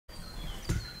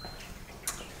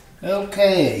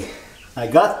Okay, I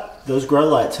got those grow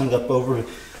lights hung up over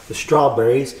the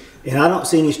strawberries, and I don't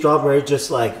see any strawberries just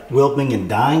like wilting and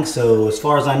dying. So as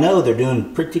far as I know, they're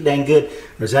doing pretty dang good.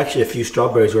 There's actually a few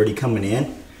strawberries already coming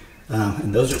in,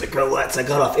 and those are the grow lights I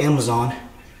got off Amazon.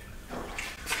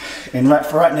 And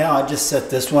for right now, I just set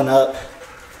this one up.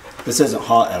 This isn't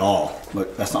hot at all.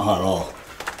 Look, that's not hot at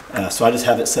all. So I just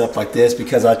have it set up like this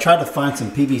because I tried to find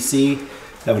some PVC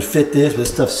that would fit this, but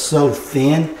this stuff's so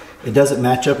thin. It doesn't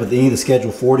match up with any of the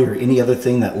Schedule 40 or any other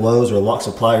thing that Lowe's or Lock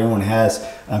Supply or anyone has.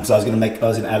 So I was gonna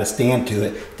add a stand to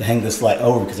it to hang this light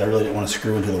over because I really didn't want to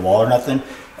screw into the wall or nothing.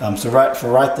 So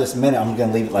right this minute, I'm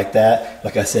gonna leave it like that.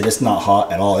 Like I said, it's not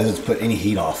hot at all. It doesn't put any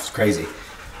heat off. It's crazy.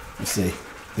 Let's see.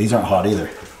 These aren't hot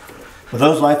either. But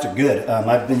those lights are good.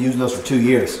 I've been using those for 2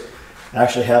 years. I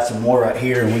actually have some more right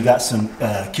here, and we got some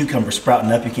cucumbers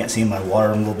sprouting up. You can't see them. I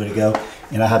watered them a little bit ago.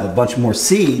 And I have a bunch more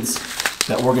seeds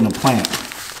that we're gonna plant.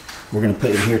 We're gonna put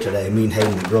in here today. Me and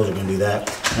Hayden, the girls, are gonna do that.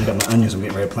 I got my onions I'm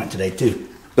getting ready to plant today too.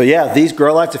 But yeah, these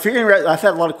grow lights, if you're interested, I've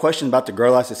had a lot of questions about the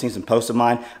grow lights. I've seen some posts of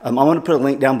mine. I'm gonna put a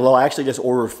link down below. I actually just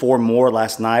ordered 4 more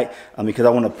last night because I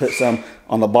wanna put some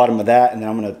on the bottom of that, and then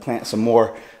I'm gonna plant some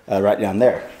more right down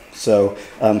there. So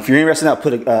if you're interested in that, I'll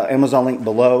put an Amazon link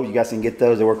below. You guys can get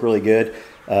those, they work really good.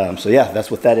 So yeah,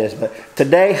 that's what that is. But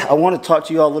today I want to talk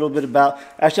to you all a little bit about,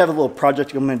 I actually have a little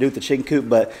project I'm going to do with the chicken coop,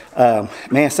 but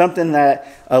man, something that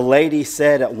a lady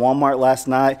said at Walmart last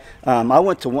night. I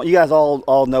went to, you guys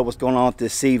all know what's going on with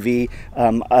this CV.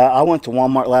 I went to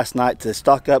Walmart last night to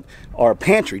stock up our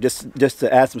pantry, just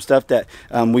to add some stuff that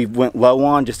we went low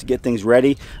on, just to get things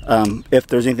ready. If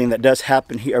there's anything that does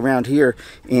happen around here,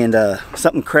 and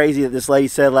something crazy that this lady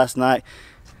said last night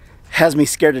has me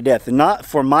scared to death, and not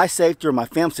for my safety or my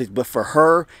family's safety, but for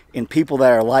her and people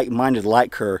that are like-minded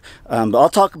like her. But I'll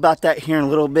talk about that here in a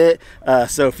little bit.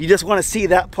 So if you just want to see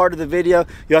that part of the video,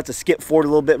 you'll have to skip forward a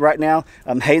little bit right now.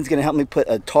 Hayden's going to help me put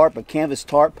a canvas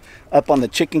tarp up on the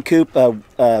chicken coop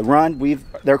run.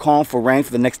 They're calling for rain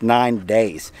for the next 9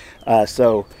 days.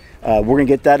 So we're gonna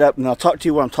get that up, and I'll talk to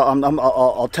you what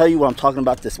I'll tell you what I'm talking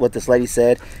about. What this lady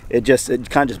said. It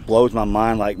kind of just blows my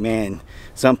mind. Like, man,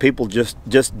 some people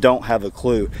just don't have a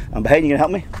clue. But Hayden, you gonna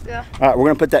help me? Yeah. All right, we're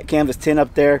gonna put that canvas tent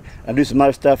up there and do some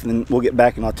other stuff, and then we'll get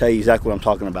back and I'll tell you exactly what I'm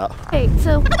talking about. Okay,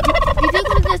 so you think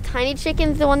one of those tiny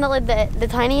chickens, the one that laid the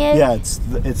tiny egg? Yeah, it's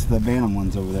the Bantam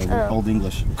ones over there, the Old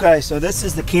English. Okay, so this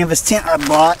is the canvas tent I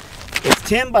bought. It's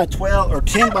 10 by 12 or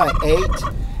 10 by 8.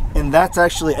 And that's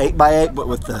actually 8 by 8, but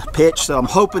with the pitch. So I'm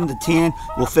hoping the 10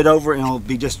 will fit over and it'll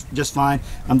be just fine.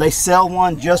 They sell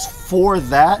one just for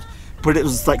that, but it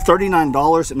was like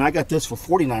 $39, and I got this for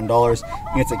 $49.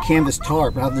 And it's a canvas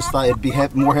tarp. I just thought it'd be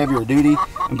more heavier duty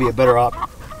and be a better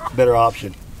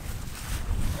option.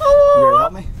 You ready to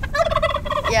help me?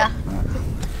 Yeah.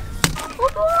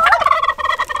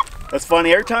 That's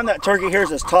funny. Every time that turkey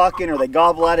hears us talking or they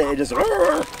gobble at it, it just.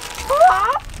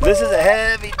 This is a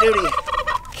heavy duty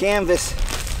canvas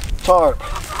tarp,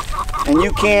 and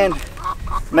you can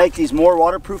make these more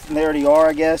waterproof than they already are,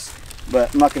 I guess,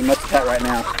 but I'm not going to mess with that right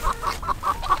now.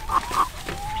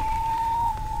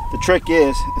 The trick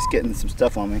is, it's getting some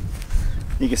stuff on me.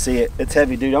 You can see it, it's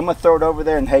heavy duty. I'm going to throw it over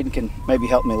there, and Hayden can maybe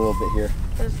help me a little bit here.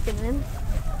 Just get it in.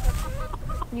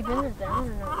 You bend it down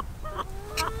or not?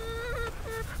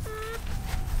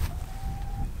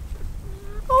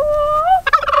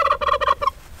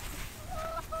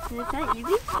 Is that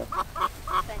easy?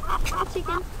 Hi,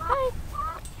 chicken. Hi.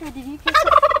 Here, did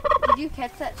you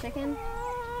catch that chicken?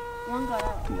 One got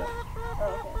out. Yeah.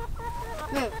 Oh,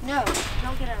 okay. Move. No,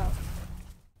 don't get out.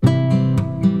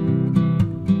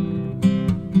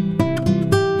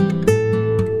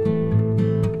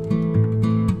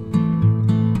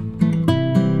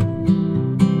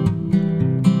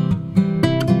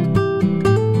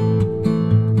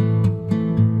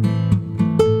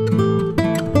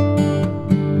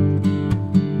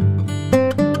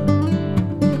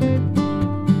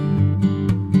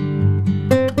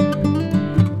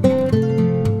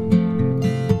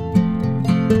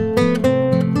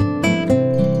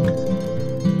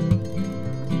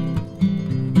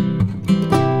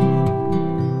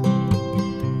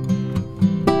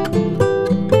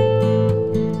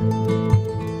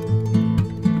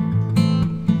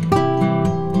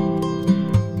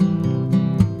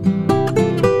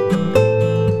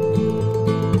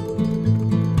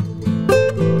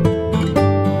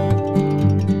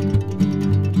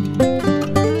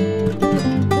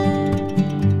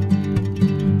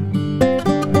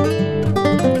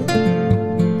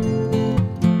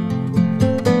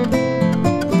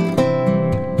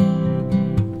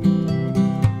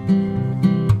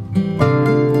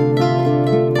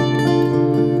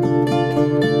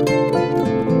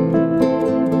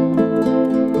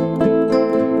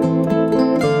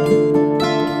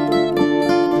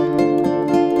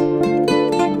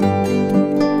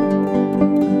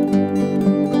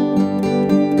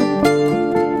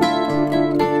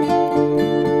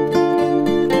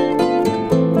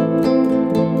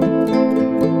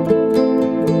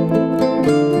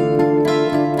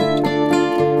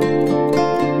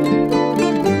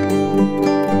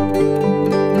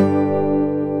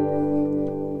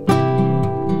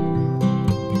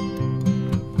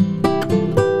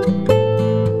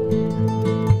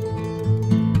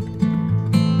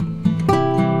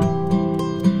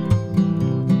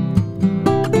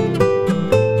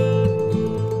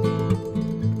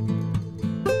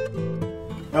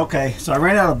 Okay, so I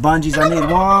ran out of bungees. I need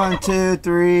 1, 2,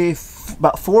 3,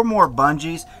 about 4 more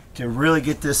bungees to really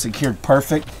get this secured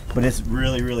perfect, but it's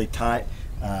really, really tight.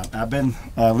 I've been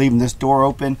leaving this door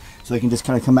open so they can just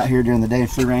kind of come out here during the day in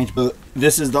free range. But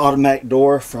this is the automatic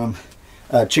door from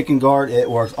Chicken Guard.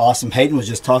 It works awesome. Hayden was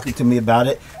just talking to me about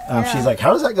it. She's like,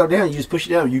 how does that go down? You just push it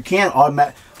down. You can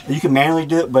manually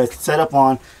do it, but it's set up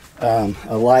on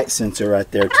a light sensor right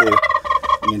there too.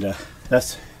 And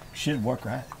that should work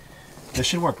right. This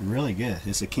should work really good.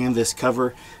 It's a canvas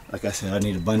cover. Like I said, I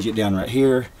need to bungee it down right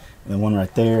here, and then one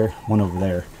right there, one over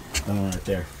there, and one right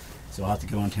there. So I'll have to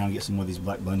go in town and get some more of these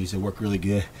black bungees. They work really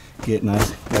good. Get it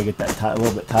nice. Gotta get that tight, a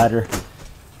little bit tighter.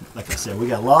 Like I said, we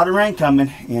got a lot of rain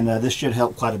coming, and this should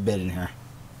help quite a bit in here.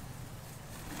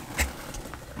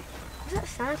 What's that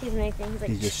sound he's making? He's like,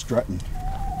 he's just strutting.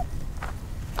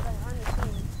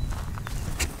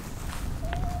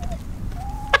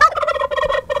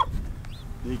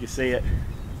 You can see it.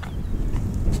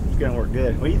 It's gonna work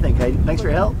good. What do you think, Hayden? Thanks for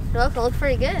your help. It looks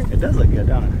pretty good. It does look good,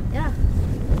 don't it? Yeah.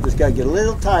 Just gotta get a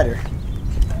little tighter.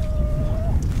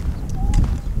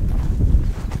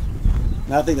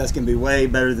 Now, I think that's gonna be way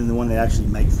better than the one they actually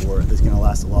make for it. It's gonna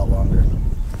last a lot longer.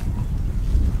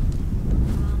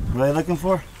 What are they looking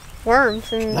for?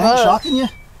 Worms and That ain't shocking you?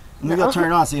 Let me go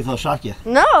turn it on and see if it'll shock you.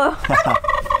 No.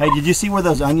 Hey, did you see where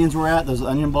those onions were at? Those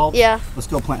onion bulbs? Yeah. Let's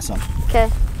go plant some. Okay.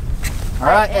 All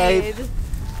right, Abe.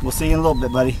 We'll see you in a little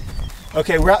bit, buddy.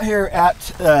 Okay, we're out here at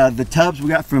the tubs we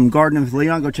got from Gardening with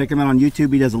Leon. Go check him out on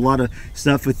YouTube. He does a lot of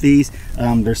stuff with these.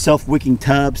 They're self-wicking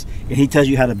tubs, and he tells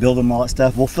you how to build them, all that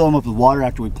stuff. We'll fill them up with water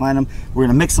after we plant them. We're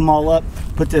gonna mix them all up,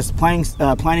 put this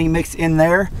planting mix in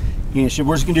there, and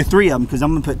we're just gonna do 3 of them because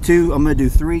I'm gonna do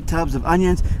 3 tubs of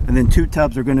onions, and then 2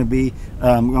 tubs are gonna be,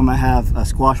 I'm gonna have a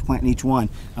squash plant in each one.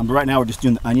 But right now we're just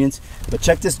doing the onions. But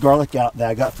check this garlic out that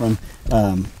I got from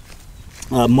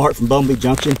Mark from Bumblebee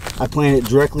Junction. I planted it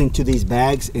directly into these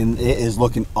bags, and it is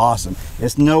looking awesome.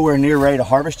 It's nowhere near ready to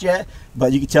harvest yet,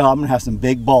 but you can tell I'm gonna have some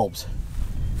big bulbs.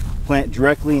 Plant it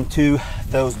directly into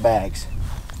those bags.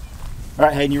 All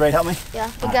right, Hayden, you ready to help me?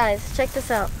 Yeah, but guys, check this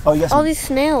out. Oh, you got all these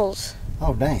snails.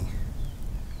 Oh, dang.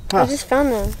 I just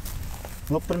found them.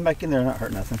 We'll put them back in there, not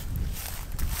hurt nothing.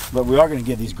 But we are gonna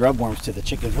give these grub worms to the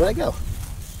chickens. Where'd they go?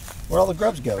 Where'd all the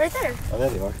grubs go? Right there. Oh, there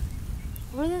they are.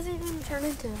 What does it even turn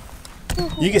into?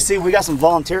 You can see we got some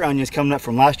volunteer onions coming up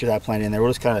from last year that I planted in there. We'll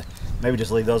just kind of maybe just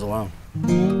leave those alone.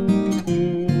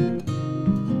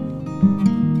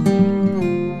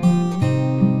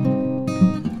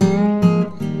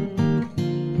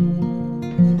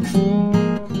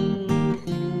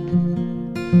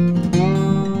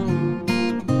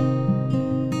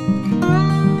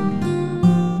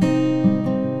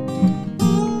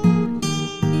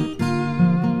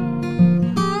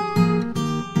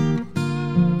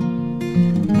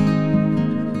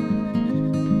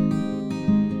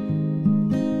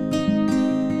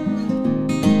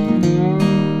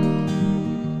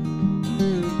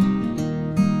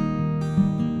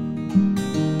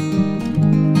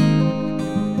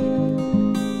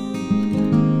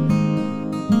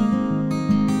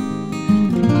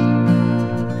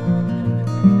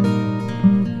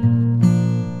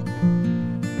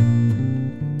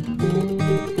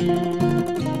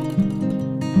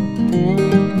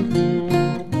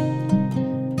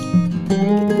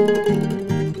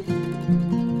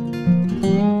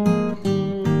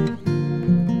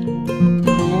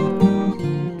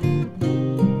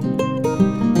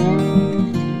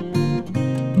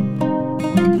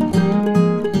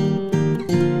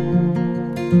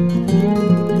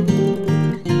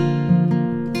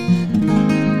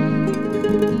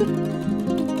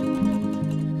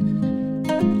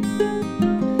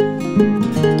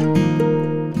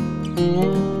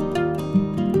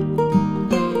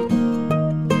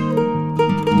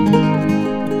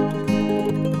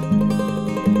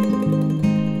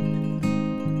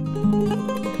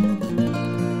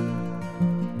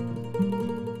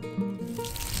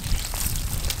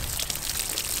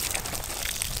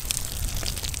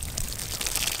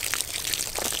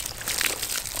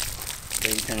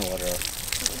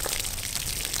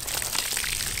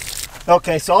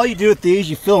 Okay, so all you do with these,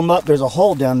 you fill them up. There's a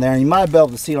hole down there, and you might be able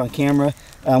to see it on camera.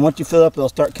 Once you fill it up, they'll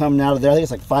start coming out of there. I think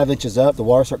it's like 5 inches up. The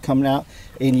water start coming out,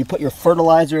 and you put your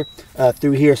fertilizer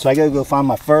through here. So I gotta go find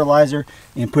my fertilizer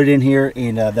and put it in here,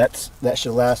 and that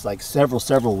should last like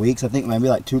several weeks. I think maybe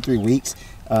like 2 or 3 weeks.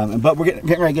 But we're getting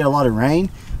ready to get a lot of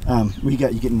rain. What you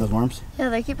got? You getting those worms? Yeah,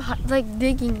 they keep like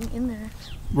digging in there.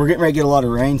 We're getting ready to get a lot of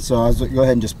rain, so I was going to go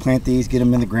ahead and just plant these, get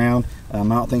them in the ground. I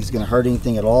don't think it's going to hurt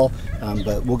anything at all,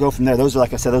 but we'll go from there. Those are,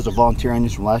 like I said, those are volunteer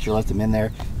onions from last year. Left them in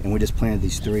there, and we just planted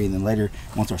these 3. And then later,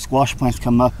 once our squash plants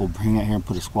come up, we'll bring it here and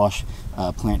put a squash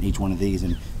plant in each one of these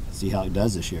and see how it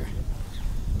does this year.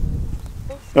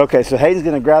 Okay, so Hayden's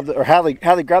going to grab, Hallie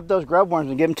grab those grub worms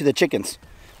and give them to the chickens.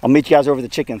 I'll meet you guys over the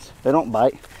chickens. They don't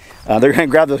bite. They're going to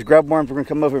grab those grub worms. We're going to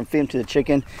come over and feed them to the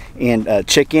chicken and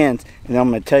chickens, and then I'm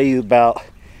going to tell you about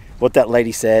what that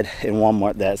lady said in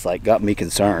Walmart that's like got me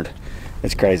concerned.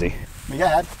 It's crazy. We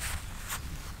got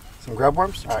some grub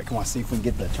worms. All right, come on, see if we can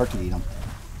get the turkey to eat them.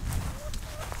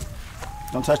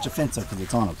 Don't touch the fence up because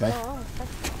it's on, okay?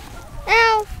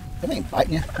 Ow! That ain't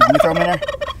biting you. Can you throw them in there?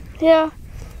 Yeah.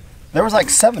 There was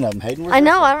like 7 of them, Hayden. I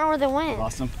know. I don't know where they went.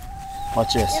 Lost them.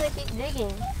 Watch this. Yeah, they keep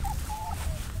digging.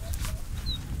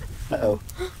 Uh-oh.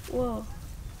 Whoa.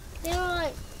 They were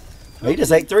like... Oh, you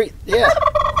just ate 3. Yeah.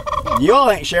 You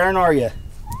all ain't sharing, are you?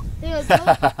 They were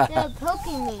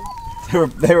poking me.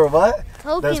 They were what?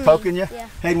 Poking They was poking you? Yeah.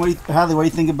 Hayden, Hallie, what do you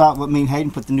think about what me and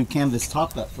Hayden put the new canvas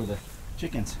top up for the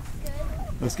chickens?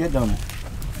 Good. Looks good, don't it?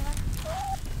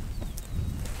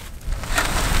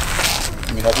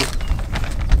 Let me help you.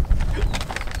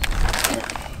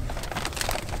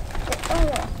 Oh,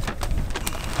 yeah.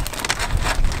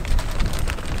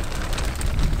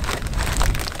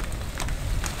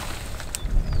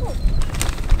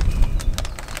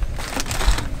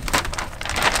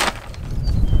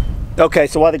 Okay,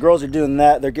 so while the girls are doing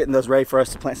that, they're getting those ready for us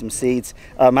to plant some seeds.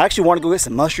 I actually want to go get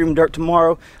some mushroom dirt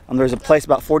tomorrow. There's a place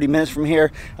about 40 minutes from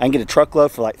here. I can get a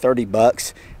truckload for like 30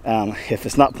 bucks. If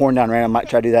it's not pouring down rain, I might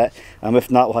try to do that.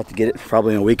 If not, we'll have to get it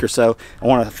probably in a week or so. I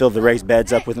want to fill the raised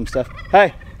beds up with them stuff.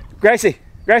 Hey, Gracie,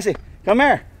 come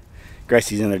here.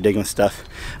 Gracie's in there digging stuff.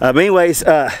 But anyways,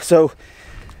 so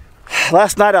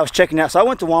last night I was checking out. So I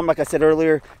went to Walmart, like I said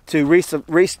earlier, to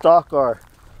restock our,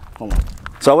 hold on.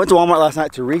 So I went to Walmart last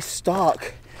night to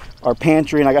restock our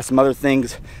pantry, and I got some other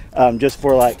things just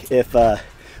for like if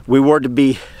we were to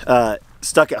be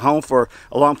stuck at home for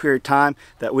a long period of time,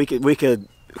 that we could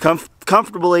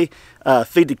comfortably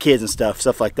feed the kids and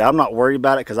stuff like that. I'm not worried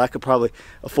about it because I could probably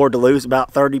afford to lose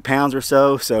about 30 pounds or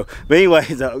so. But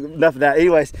anyways, enough of that.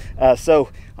 Anyways, so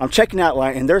I'm checking out,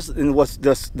 and what's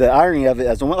the irony of it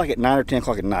is I went like at 9 or 10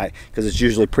 o'clock at night because it's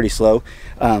usually pretty slow.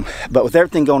 But with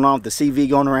everything going on, with the CV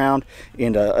going around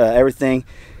and everything,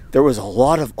 there was a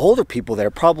lot of older people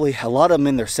there, probably a lot of them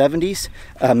in their 70s.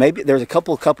 Maybe there's a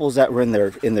couple of couples that were in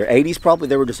their 80s probably.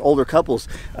 They were just older couples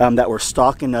that were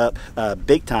stocking up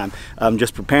big time,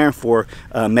 just preparing for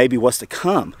maybe what's to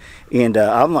come. And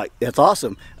I'm like, that's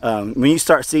awesome. When you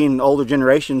start seeing older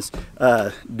generations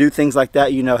do things like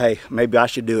that, you know, hey, maybe I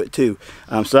should do it too.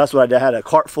 So that's what I did. I had a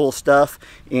cart full of stuff,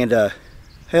 and hey,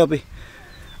 Helby,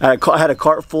 I had a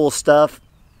cart full of stuff.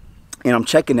 And I'm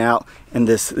checking out, and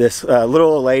this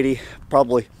little old lady,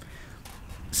 probably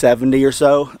 70 or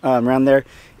so, around there,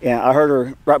 and I heard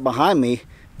her right behind me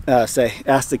ask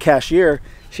the cashier.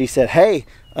 She said, "Hey,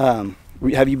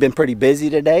 have you been pretty busy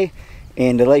today?"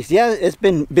 And the lady said, "Yeah, it's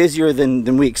been busier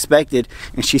than we expected."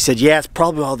 And she said, "Yeah, it's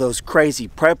probably all those crazy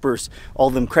preppers,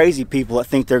 all them crazy people that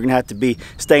think they're gonna have to be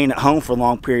staying at home for a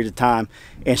long period of time."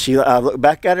 And she looked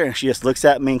back at her, and she just looks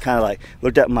at me and kind of like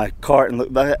looked at my cart and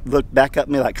looked back at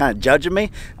me like kind of judging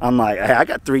me. I'm like, hey, I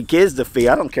got 3 kids to feed.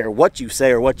 I don't care what you say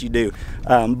or what you do.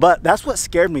 But that's what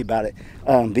scared me about it,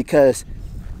 because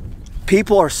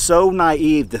people are so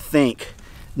naive to think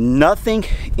nothing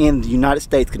in the United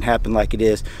States can happen like it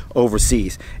is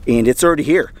overseas, and it's already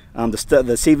here.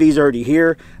 The CV's already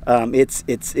here.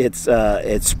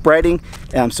 It's spreading,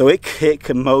 so it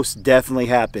can most definitely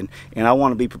happen. And I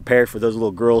want to be prepared for those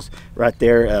little girls right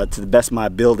there to the best of my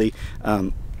ability.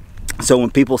 So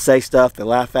when people say stuff, they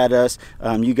laugh at us.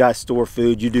 You guys store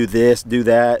food, you do this, do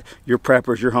that, you're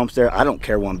preppers, you're homesteaders. I don't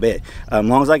care one bit. As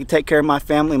long as I can take care of my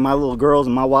family, my little girls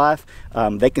and my wife,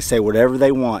 they can say whatever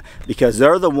they want, because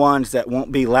they're the ones that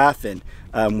won't be laughing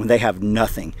when they have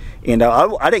nothing. And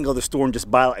I didn't go to the store and just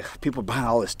buy, like people buying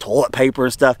all this toilet paper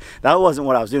and stuff. That wasn't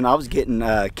what I was doing. I was getting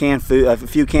canned food, a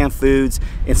few canned foods,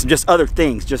 and some just other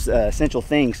things, just essential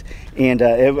things. And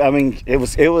I mean, it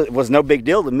was no big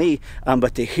deal to me.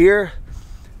 But to hear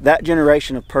that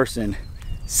generation of person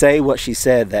say what she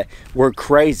said, that we're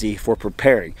crazy for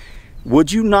preparing.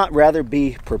 Would you not rather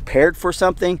be prepared for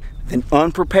something than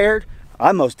unprepared?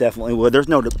 I most definitely would. There's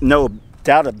no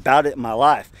doubt about it in my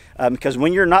life, because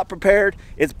when you're not prepared,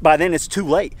 by then it's too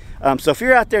late. So if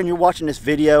you're out there and you're watching this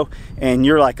video and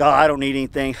you're like, oh, I don't need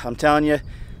anything, I'm telling you,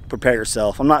 prepare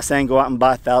yourself. I'm not saying go out and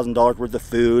buy $1,000 worth of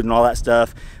food and all that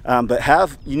stuff,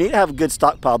 but you need to have a good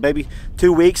stockpile, maybe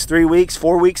 2 weeks, 3 weeks,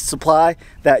 4 weeks supply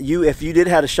that if you did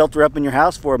have to shelter up in your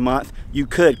house for a month, you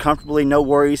could comfortably, no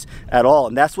worries at all.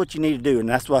 And that's what you need to do. And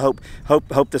that's why I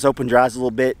hope this open dries a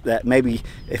little bit, that maybe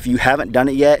if you haven't done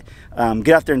it yet, get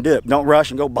out there and do it. Don't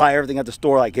rush and go buy everything at the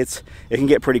store. Like it can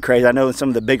get pretty crazy. I know in some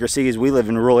of the bigger cities, we live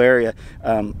in a rural area,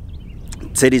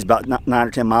 city's about 9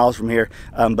 or 10 miles from here,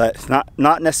 but it's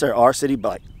not necessarily our city, but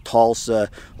like Tulsa,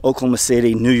 Oklahoma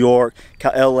City, New York,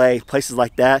 LA, places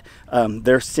like that.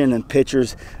 They're sending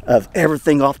pictures of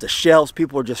everything off the shelves.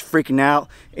 People are just freaking out,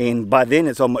 and by then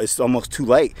it's almost too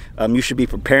late. You should be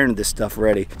preparing this stuff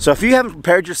already. So if you haven't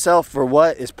prepared yourself for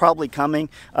what is probably coming,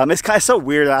 it's kind of so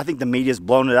weird. I think the media's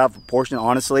blown it out of proportion,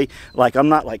 honestly. Like, I'm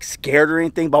not like scared or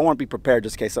anything, but I want to be prepared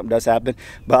just in case something does happen.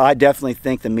 But I definitely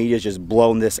think the media's just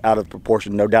blown this out of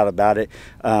proportion, no doubt about it.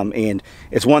 And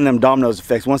it's one of them dominoes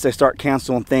effects. Once they start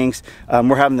canceling things,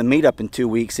 we're having the meetup in 2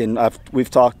 weeks, and we've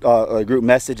talked a group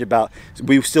message about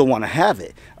we still want to have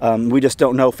it. We just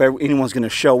don't know if anyone's going to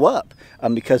show up,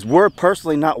 because we're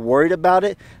personally not worried about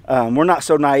it. We're not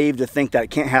so naive to think that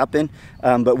it can't happen,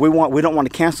 but we don't want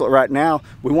to cancel it right now.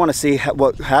 We want to see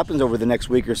what happens over the next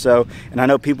week or so. And I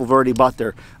know people have already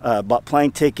bought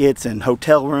plane tickets and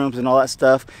hotel rooms and all that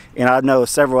stuff. And I know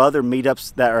several other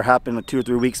meetups that are happening 2 or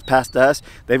 3 weeks past us.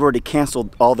 They've already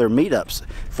canceled all their meetups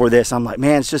for this. I'm like,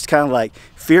 man, it's just kind of like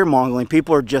fear-mongering.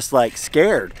 People are just like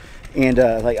scared, and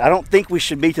like, I don't think we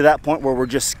should be to that point where we're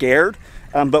just scared,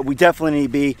 but we definitely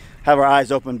need to have our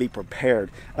eyes open and be prepared.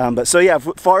 But so yeah, as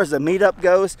far as the meetup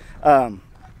goes,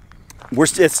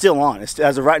 it's still on.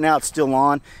 As of right now, it's still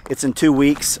on. It's in 2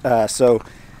 weeks, so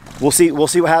we'll see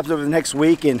what happens over the next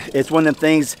week. And it's one of them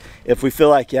things, if we feel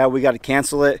like, yeah, we got to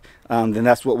cancel it, then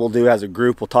that's what we'll do as a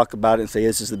group. We'll talk about it and say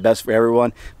this is the best for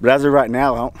everyone. But as of right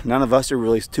now, none of us are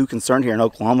really too concerned here in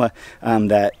Oklahoma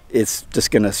that it's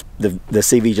just gonna, the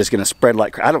CV just gonna spread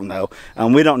like, I don't know.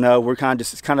 We don't know. We're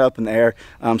it's kind of up in the air.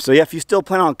 So yeah, if you still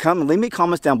plan on coming, leave me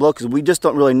comments down below, because we just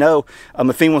don't really know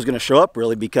if anyone's gonna show up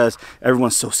really, because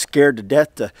everyone's so scared to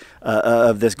death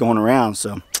of this going around.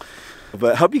 So.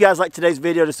 But hope you guys liked today's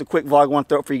video. Just a quick vlog I want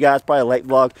to throw it for you guys. Probably a late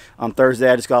vlog on Thursday.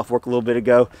 I just got off work a little bit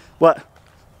ago. What?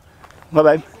 What,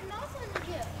 babe?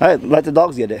 Hey, let the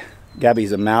dogs get it.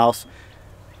 Gabby's a mouse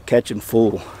catching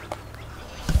fool.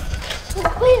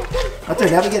 Right there,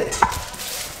 Gabby, get it.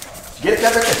 Get it,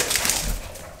 Gabby, right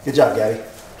there. Good job, Gabby.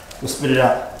 We'll spit it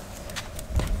out.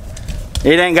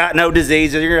 It ain't got no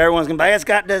diseases. Everyone's gonna be, it's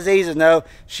got diseases. No,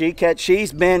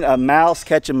 she's been a mouse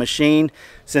catching machine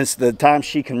since the time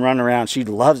she can run around. She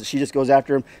loves it. She just goes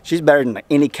after them. She's better than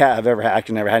any cat I've ever had.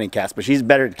 Actually, never had any cats, but she's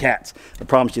better than cats. I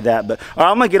promise you that. But all right,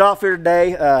 I'm gonna get off here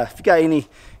today. If you got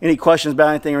any questions about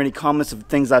anything or any comments of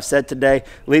things I've said today,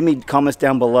 leave me comments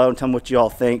down below and tell me what you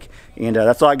all think. And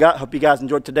that's all I got. Hope you guys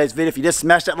enjoyed today's video. If you did,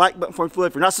 smash that like button for me.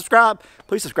 If you're not subscribed,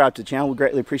 please subscribe to the channel. We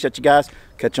greatly appreciate you guys.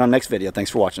 Catch you on the next video.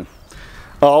 Thanks for watching.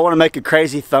 Oh, I want to make a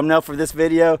crazy thumbnail for this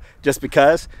video just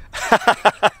because.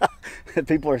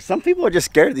 Some people are just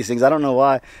scared of these things. I don't know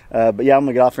why. But yeah, I'm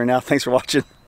going to get off here now. Thanks for watching.